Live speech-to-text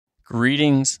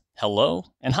Greetings, hello,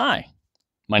 and hi.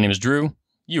 My name is Drew,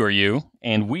 you are you,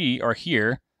 and we are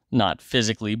here, not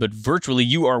physically, but virtually.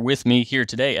 You are with me here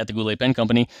today at the Goulet Pen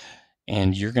Company,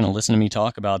 and you're going to listen to me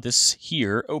talk about this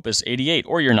here, Opus 88,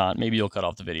 or you're not. Maybe you'll cut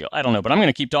off the video. I don't know, but I'm going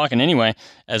to keep talking anyway,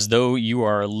 as though you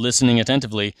are listening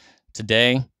attentively.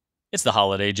 Today, it's the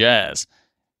holiday jazz.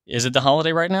 Is it the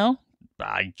holiday right now?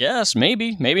 I guess,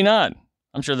 maybe, maybe not.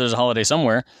 I'm sure there's a holiday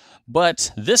somewhere,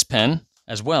 but this pen,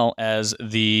 as well as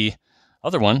the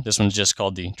other one, this one's just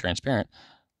called the Transparent,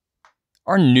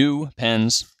 are new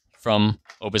pens from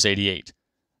Opus 88.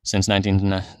 Since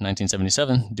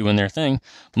 1977, doing their thing.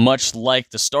 Much like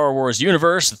the Star Wars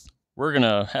universe, we're going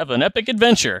to have an epic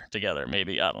adventure together,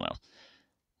 maybe. I don't know.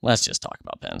 Let's just talk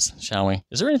about pens, shall we?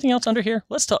 Is there anything else under here?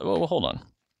 Let's talk. Well, hold on.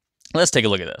 Let's take a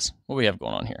look at this. What do we have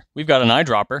going on here? We've got an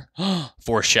eyedropper.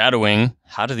 Foreshadowing.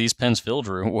 How do these pens fill,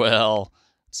 Drew? Well,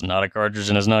 it's not a cartridge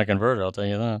and it's not a converter, I'll tell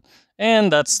you that.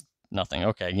 And that's nothing.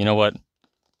 Okay, you know what?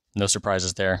 No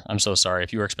surprises there. I'm so sorry.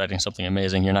 If you were expecting something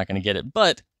amazing, you're not going to get it.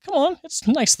 But, come on, it's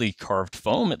nicely carved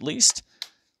foam, at least.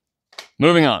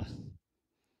 Moving on.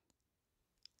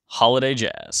 Holiday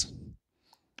Jazz.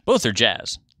 Both are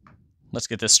jazz. Let's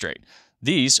get this straight.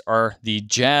 These are the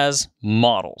jazz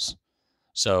models.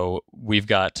 So, we've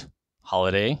got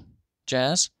Holiday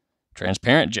Jazz,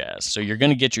 Transparent Jazz. So, you're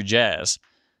going to get your jazz,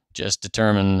 just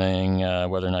determining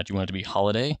whether or not you want it to be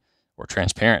holiday or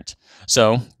transparent.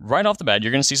 So right off the bat,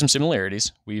 you're going to see some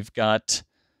similarities. We've got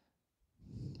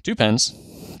two pens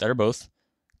that are both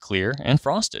clear and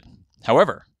frosted.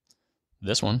 However,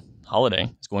 this one,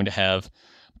 Holiday, is going to have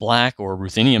black or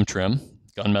ruthenium trim,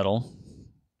 gunmetal,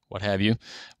 what have you,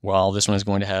 while this one is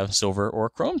going to have silver or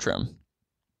chrome trim.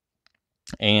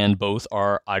 And both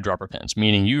are eyedropper pens,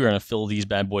 meaning you're going to fill these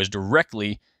bad boys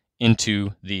directly into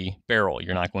the barrel.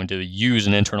 You're not going to use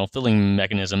an internal filling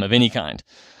mechanism of any kind.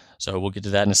 So we'll get to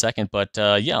that in a second. But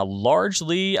yeah,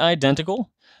 largely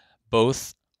identical.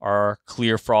 Both are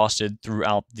clear frosted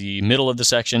throughout the middle of the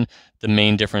section, the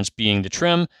main difference being the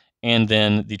trim and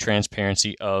then the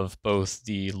transparency of both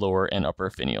the lower and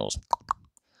upper finials.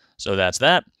 So that's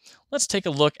that. Let's take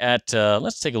a look at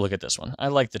this one. I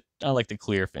like the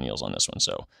clear finials on this one,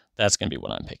 so that's going to be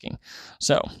what I'm picking.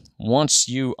 So once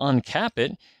you uncap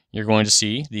it, you're going to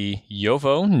see the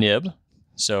JoWo nib.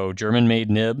 So German-made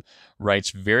nib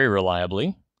writes very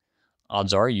reliably.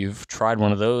 Odds are you've tried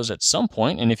one of those at some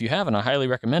point, and if you haven't, I highly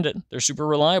recommend it. They're super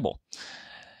reliable.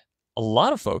 A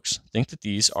lot of folks think that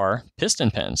these are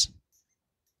piston pens.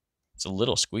 It's a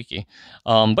little squeaky,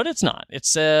 but it's not.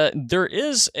 It's there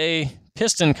is a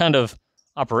piston kind of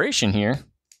operation here,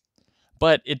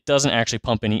 but it doesn't actually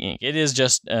pump any ink. It is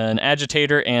just an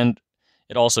agitator, and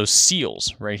it also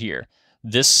seals right here.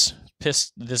 It's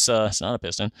not a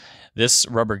piston. This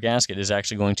rubber gasket is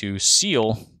actually going to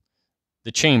seal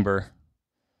the chamber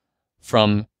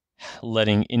from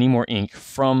letting any more ink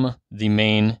from the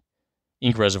main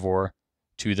ink reservoir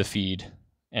to the feed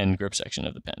and grip section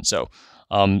of the pen. So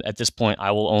at this point,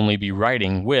 I will only be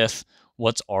writing with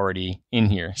what's already in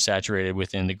here, saturated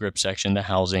within the grip section, the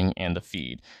housing, and the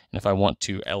feed. And if I want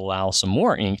to allow some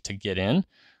more ink to get in,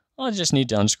 I just need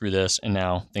to unscrew this, and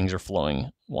now things are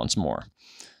flowing once more.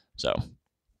 So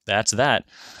that's that.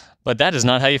 But that is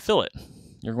not how you fill it.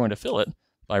 You're going to fill it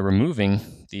by removing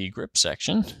the grip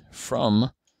section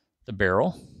from the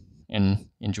barrel, and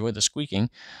enjoy the squeaking.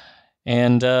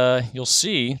 And you'll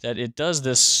see that it does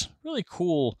this really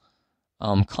cool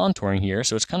contouring here.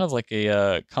 So it's kind of like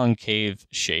a concave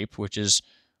shape, which is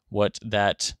what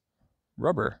that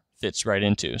rubber fits right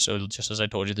into. So just as I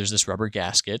told you, there's this rubber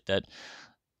gasket that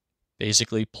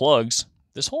basically plugs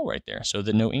this hole right there so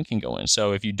that no ink can go in.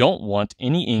 So if you don't want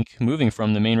any ink moving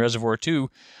from the main reservoir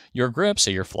to your grip,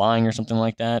 say you're flying or something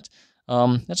like that,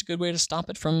 that's a good way to stop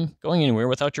it from going anywhere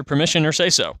without your permission or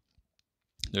say so.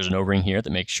 There's an O-ring here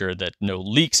that makes sure that no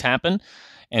leaks happen,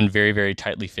 and very, very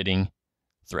tightly fitting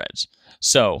threads.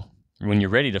 So when you're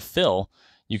ready to fill,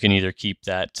 you can either keep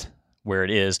that where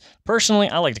it is. Personally,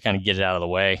 I like to kind of get it out of the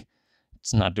way.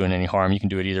 It's not doing any harm. You can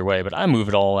do it either way, but I move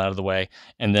it all out of the way,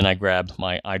 and then I grab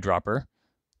my eyedropper,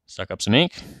 suck up some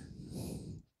ink,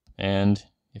 and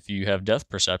if you have depth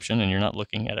perception and you're not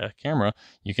looking at a camera,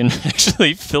 you can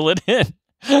actually fill it in.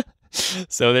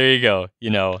 So there you go.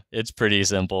 You know, it's pretty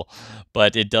simple,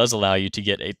 but it does allow you to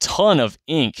get a ton of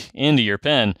ink into your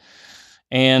pen.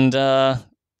 And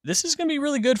this is going to be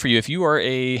really good for you if you are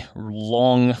a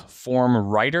long form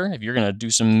writer, if you're going to do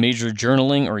some major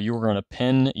journaling, or you're going to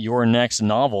pen your next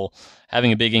novel.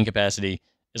 Having a big ink capacity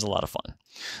is a lot of fun.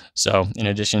 So in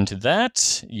addition to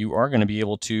that, you are going to be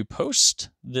able to post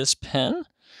this pen.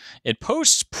 It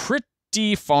posts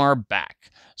pretty far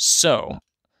back. So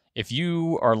if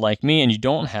you are like me and you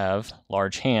don't have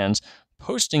large hands,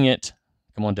 posting it,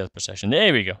 come on, depth perception.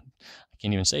 There we go. I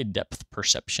can't even say depth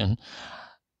perception.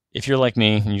 If you're like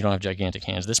me and you don't have gigantic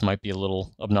hands, this might be a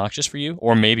little obnoxious for you.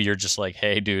 Or maybe you're just like,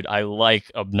 hey, dude, I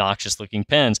like obnoxious looking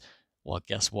pens. Well,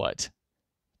 guess what?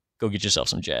 Go get yourself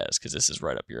some Jazz, because this is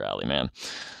right up your alley, man.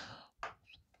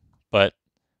 But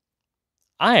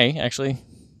I actually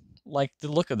like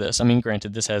the look of this. I mean,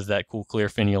 granted, this has that cool clear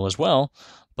finial as well,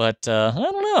 but I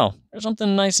don't know. There's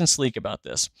something nice and sleek about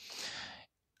this.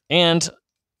 And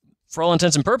for all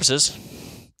intents and purposes,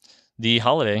 the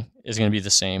Holiday is going to be the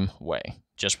same way,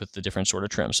 just with the different sort of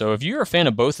trim. So if you're a fan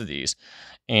of both of these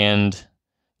and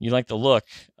you like the look,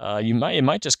 it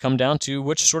might just come down to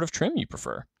which sort of trim you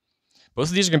prefer. Both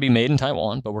of these are going to be made in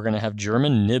Taiwan, but we're going to have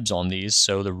German nibs on these,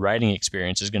 so the writing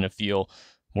experience is going to feel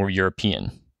more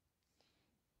European.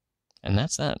 And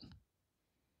that's that.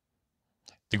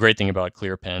 The great thing about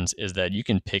clear pens is that you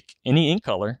can pick any ink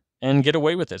color and get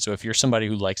away with it. So if you're somebody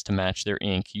who likes to match their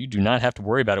ink, you do not have to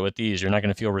worry about it with these. You're not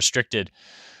going to feel restricted.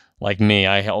 Like me,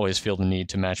 I always feel the need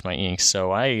to match my inks,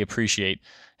 so I appreciate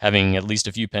having at least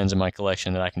a few pens in my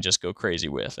collection that I can just go crazy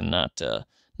with and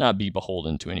not be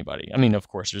beholden to anybody. I mean, of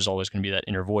course, there's always going to be that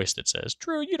inner voice that says,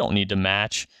 Drew, you don't need to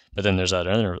match. But then there's that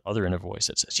other inner voice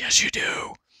that says, yes, you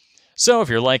do. So if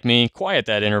you're like me, quiet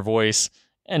that inner voice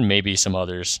and maybe some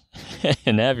others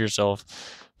and have yourself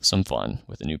some fun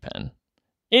with a new pen.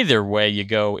 Either way you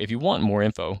go, if you want more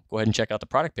info, go ahead and check out the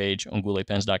product page on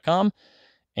gouletpens.com.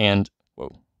 And,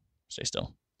 whoa, stay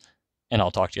still. And I'll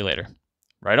talk to you later.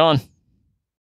 Right on.